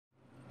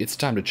it's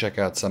time to check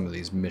out some of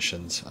these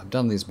missions. I've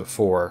done these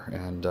before,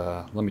 and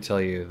let me tell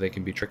you, they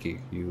can be tricky.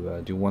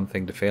 You do one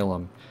thing to fail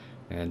them,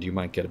 and you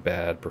might get a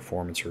bad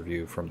performance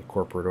review from the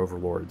corporate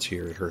overlords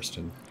here at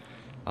Hurston.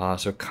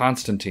 So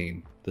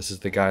Constantine, this is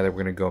the guy that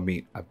we're going to go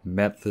meet. I've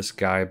met this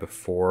guy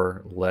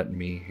before. Let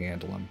me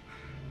handle him.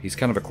 He's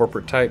kind of a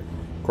corporate type,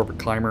 corporate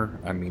climber.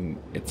 I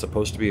mean, it's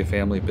supposed to be a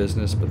family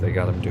business, but they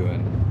got him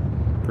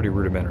doing pretty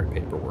rudimentary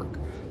paperwork.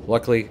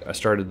 Luckily, I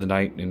started the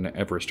night in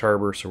Everest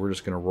Harbor, so we're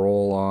just going to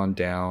roll on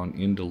down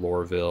into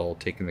Lorville,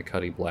 taking the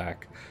Cuddy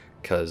Black,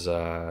 because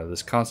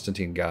this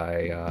Constantine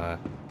guy,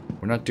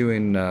 we're not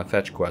doing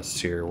fetch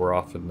quests here. We're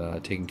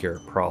often taking care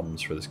of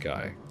problems for this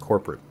guy,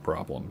 corporate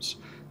problems.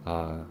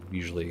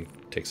 Usually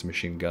takes a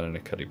machine gun and a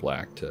Cuddy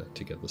Black to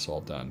get this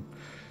all done.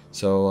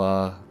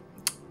 So,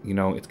 you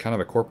know, it's kind of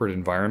a corporate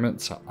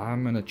environment, so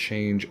I'm going to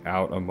change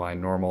out of my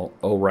normal...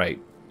 Oh, right.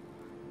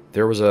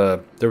 There was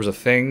a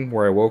thing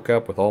where I woke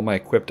up with all my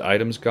equipped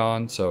items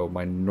gone, so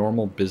my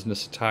normal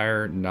business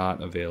attire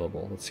not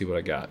available. Let's see what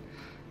I got.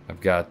 I've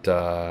got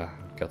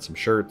some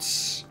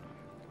shirts.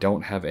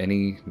 Don't have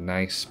any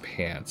nice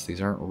pants.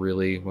 These aren't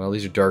really, well,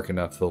 these are dark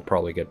enough they'll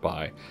probably get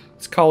by.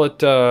 Let's call it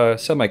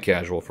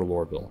semi-casual for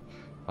Lorville.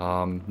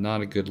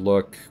 Not a good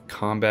look.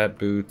 Combat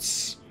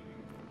boots.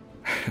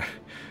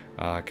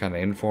 Kind of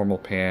informal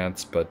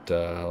pants, but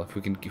if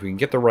we can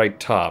get the right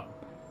top,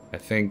 I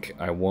think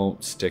I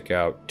won't stick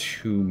out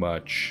too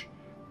much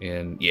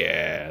in...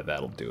 Yeah,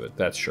 that'll do it.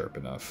 That's sharp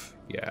enough.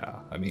 Yeah,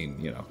 I mean,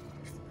 you know,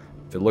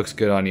 if it looks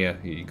good on you,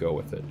 you go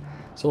with it.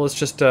 So let's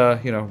just,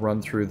 you know,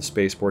 run through the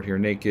spaceport here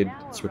naked.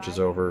 Switches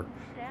over.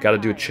 Got to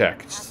do a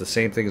check. It's the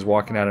same thing as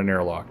walking out an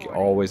airlock. You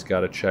always got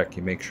to check.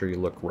 You make sure you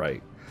look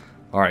right.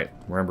 All right,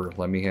 remember,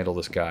 let me handle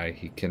this guy.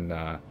 He can,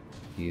 well,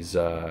 he's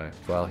a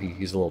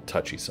little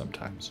touchy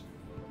sometimes.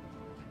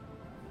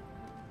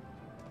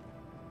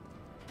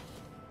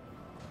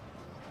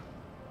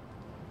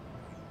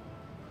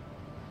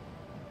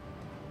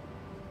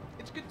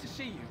 Good to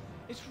see you.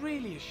 It's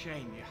really a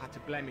shame you had to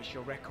blemish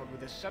your record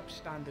with a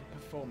substandard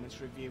performance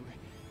review.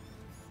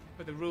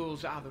 But the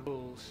rules are the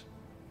rules.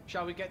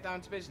 Shall we get down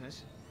to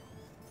business?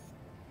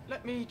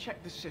 Let me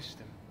check the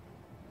system.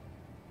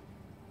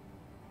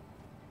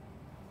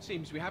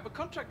 Seems we have a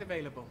contract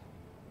available.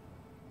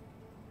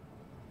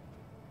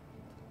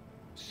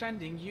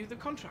 Sending you the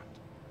contract.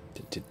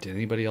 Did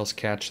anybody else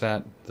catch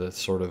that? The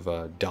sort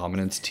of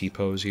dominance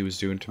T-pose he was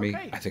doing to me?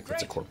 Okay, I think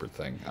that's a great. corporate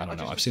thing. I don't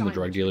know. just I've seen the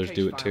assign drug you to the dealers case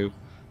do it file. too.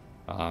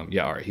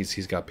 Yeah, alright,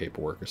 he's got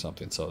paperwork or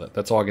something, so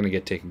that's all going to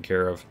get taken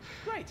care of.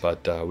 Great.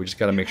 But we just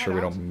got to You make sure we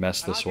head out, don't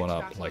mess and I'll this get one up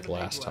started like on the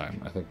last paperwork.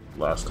 time. I think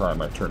last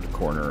time I turned a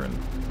corner and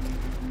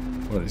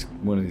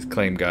one of these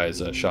claim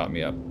guys shot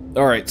me up.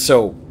 Alright,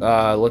 so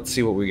let's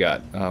see what we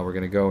got. We're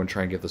going to go and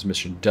try and get this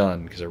mission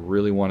done, because I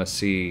really want to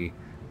see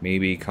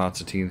maybe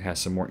Constantine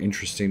has some more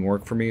interesting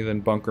work for me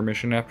than bunker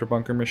mission after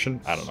bunker mission.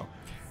 I don't know.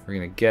 We're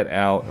going to get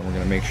out, and we're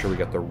going to make sure we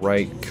got the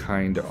right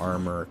kind of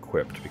armor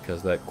equipped,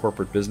 because that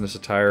corporate business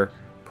attire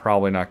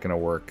probably not going to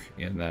work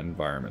in that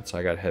environment. So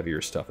I got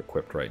heavier stuff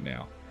equipped right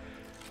now.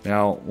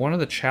 Now, one of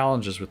the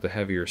challenges with the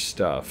heavier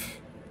stuff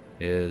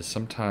is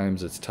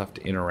sometimes it's tough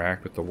to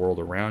interact with the world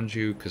around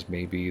you, because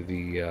maybe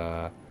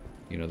the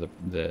you know,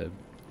 the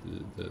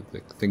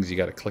things you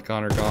got to click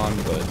on are gone,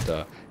 but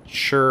it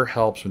sure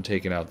helps when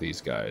taking out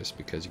these guys,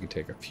 because you can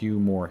take a few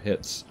more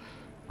hits,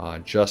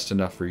 just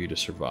enough for you to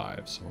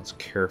survive. So let's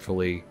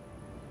carefully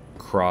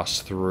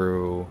cross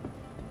through,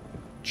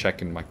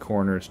 checking my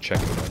corners,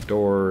 checking my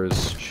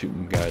doors,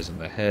 shooting guys in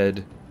the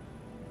head.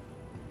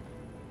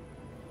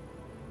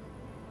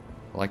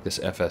 I like this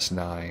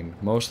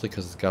FS9, mostly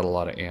because it's got a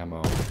lot of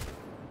ammo.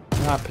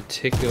 Not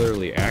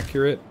particularly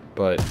accurate,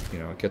 but, you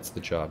know, it gets the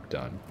job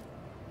done.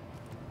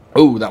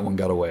 Oh, that one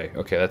got away.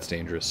 Okay, that's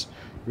dangerous.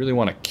 You really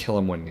want to kill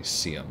him when you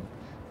see him.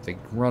 If they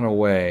run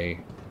away...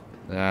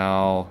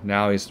 Now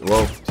he's...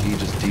 Whoa, he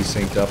just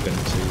desynced up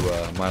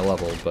into my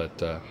level,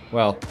 but,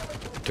 well,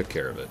 took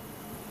care of it.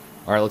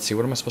 Alright, let's see.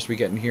 What am I supposed to be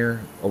getting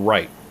here? Oh,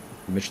 right.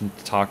 The mission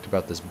talked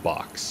about this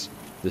box.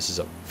 This is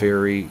a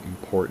very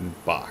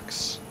important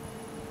box.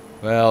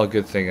 Well,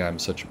 good thing I'm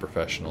such a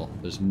professional.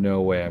 There's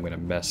no way I'm going to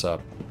mess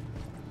up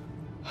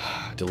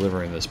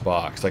delivering this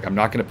box. Like, I'm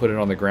not going to put it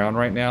on the ground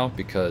right now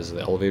because the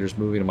elevator's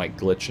moving. It might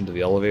glitch into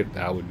the elevator.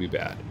 That would be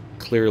bad.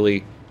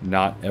 Clearly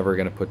not ever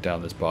going to put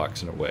down this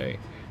box in a way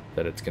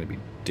that it's going to be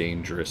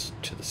dangerous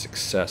to the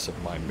success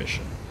of my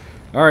mission.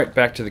 Alright,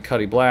 back to the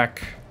Cuddy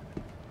Black.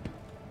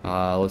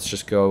 Let's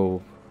just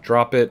go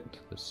drop it.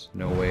 There's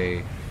no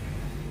way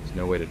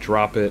to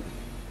drop it.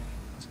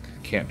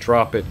 Can't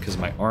drop it because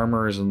my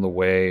armor is in the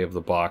way of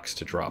the box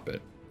to drop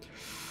it.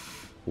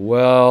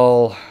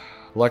 Well,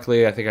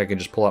 luckily I think I can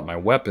just pull out my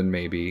weapon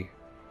maybe,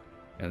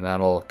 and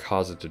that'll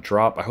cause it to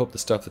drop. I hope the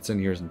stuff that's in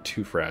here isn't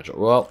too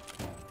fragile.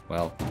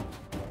 Well,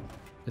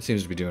 it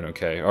seems to be doing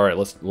okay. All right,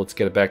 let's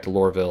get it back to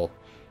Lorville,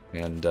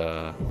 and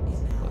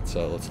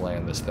let's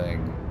land this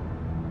thing.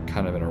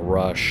 Kind of in a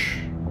rush.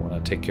 I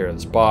want to take care of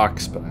this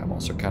box, but I'm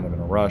also kind of in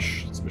a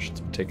rush. This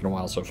mission's been taking a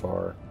while so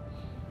far.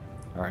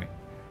 All right.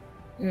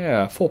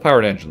 Yeah,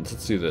 full-powered engines.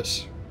 Let's do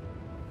this.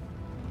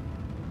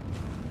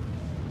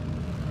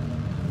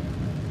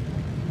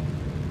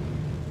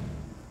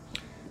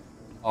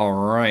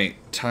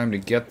 Alright, time to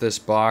get this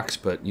box,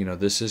 but, you know,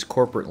 this is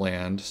corporate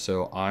land,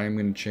 so I'm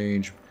going to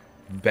change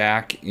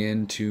back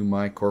into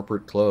my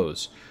corporate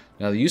clothes.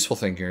 Now, the useful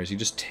thing here is you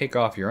just take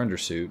off your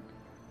undersuit,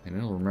 and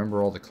it'll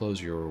remember all the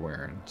clothes you were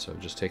wearing, so it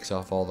just takes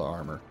off all the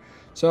armor.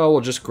 So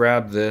we'll just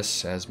grab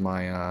this as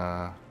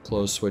my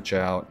clothes switch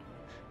out,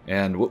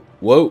 and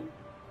whoa,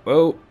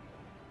 whoa,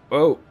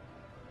 whoa,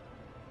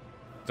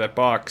 that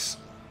box.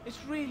 It's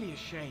really a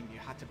shame you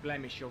had to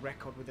blemish your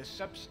record with a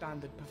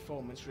substandard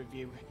performance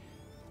review.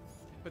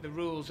 But the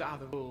rules are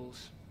the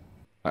rules.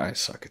 I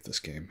suck at this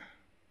game.